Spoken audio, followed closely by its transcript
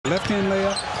left-hand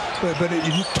layup, but it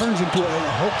turns into a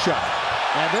hook shot.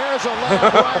 And there's a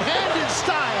layup right-handed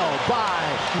style by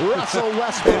Russell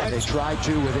Westbrook. They tried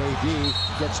to with AD,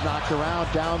 gets knocked around,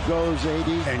 down goes AD.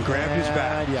 And grabbed his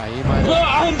back. Yeah, he might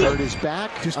have hurt his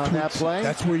back just on tweaks. that play.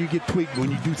 That's where you get tweaked, when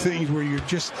you do things where you're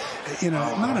just in a,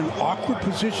 not an awkward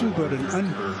position, but an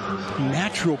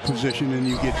unnatural position, and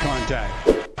you get contact.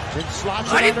 It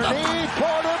slots it underneath,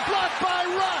 Porter blocked by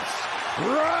Russ.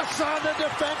 Russ on the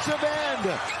defensive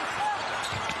end.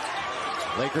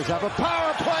 Lakers have a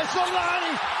power play, so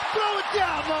Lonnie, throw it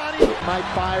down, Lonnie. Might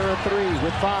fire a three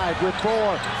with 5, with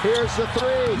 4. Here's the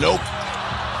 3. Nope.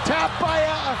 Tap by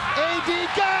AD,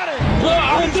 got it.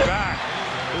 Back.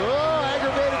 Oh,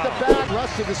 aggravated the back.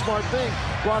 Russ did the smart thing,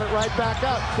 brought it right back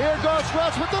up. Here goes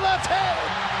Russ with the left hand.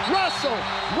 Russell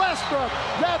Westbrook,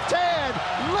 left hand,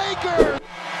 Lakers.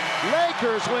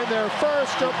 Lakers win their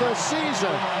first of the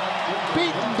season,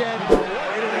 beating Denver.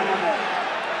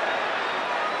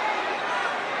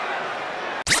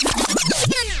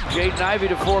 Jaden Ivey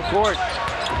to forecourt.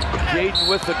 Jaden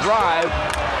with the drive,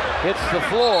 hits the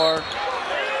floor.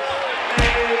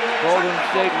 Golden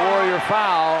State Warrior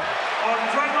foul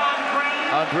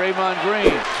on Draymond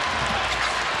Green.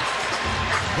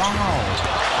 Wow.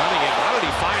 Cunningham, how did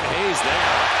he find Hayes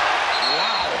there?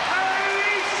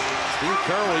 Steve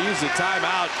Kerr will use the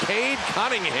timeout. Cade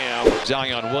Cunningham.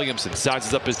 Zion Williamson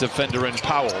sizes up his defender, and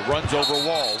Powell runs over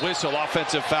Wall. Whistle,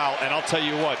 offensive foul, and I'll tell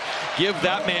you what, give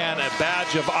that man a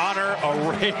badge of honor, a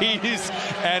raise,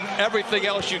 and everything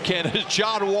else you can as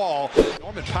John Wall.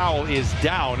 Norman Powell is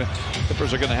down.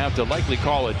 Clippers are going to have to likely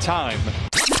call it time.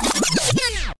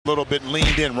 A little bit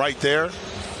leaned in right there.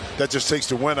 That just takes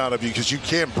the wind out of you, because you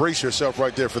can't brace yourself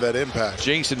right there for that impact.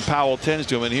 Jason Powell tends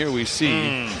to him, and here we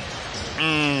see.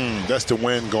 That's the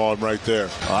wind gone right there.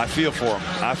 I feel for him.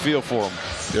 I feel for him.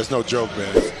 There's no joke,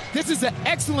 man. This is an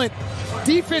excellent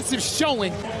defensive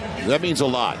showing. That means a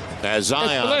lot. As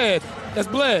Zion. That's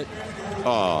bled.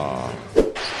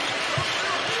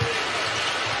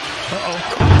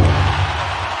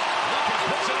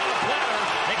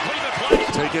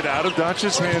 Take it out of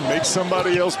Doncic's hand. Make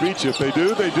somebody else beat you. If they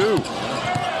do, they do.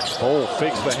 Cole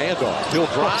fakes the handoff. He'll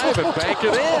drive and bank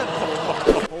it in.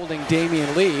 Holding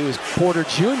Damian Lee, who's Porter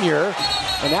Jr.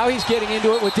 And now he's getting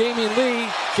into it with Damian Lee.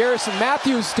 Garrison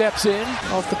Matthews steps in.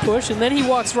 Off the push, and then he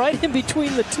walks right in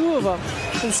between the two of them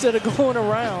instead of going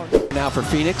around. Now for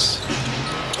Phoenix.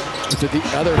 To the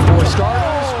other 4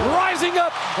 starters. Rising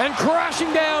up and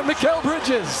crashing down, Mikal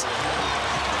Bridges.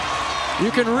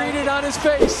 You can read it on his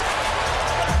face.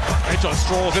 Mitchell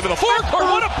strolls into the forecourt.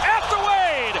 What a pass to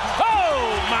Wade! Oh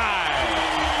my!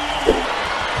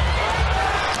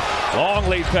 Long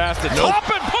lead pass to top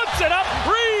and puts it up.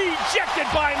 Rejected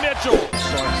by Mitchell.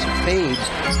 Fade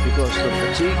because of the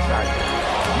fatigue factor.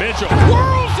 Mitchell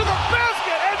whirls to the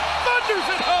basket and thunders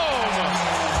it home.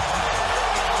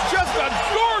 Just a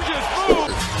gorgeous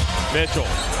move. Mitchell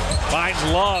finds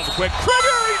Love. Quick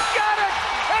trigger. He's got it,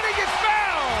 and he gets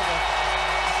fouled.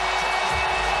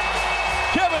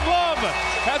 Kevin Love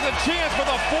has a chance for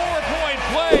the 4-point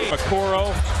play.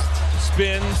 Okoro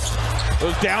spins,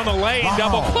 goes down the lane,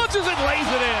 double punches and lays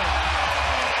it in.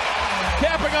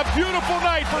 Capping a beautiful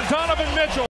night for Donovan Mitchell.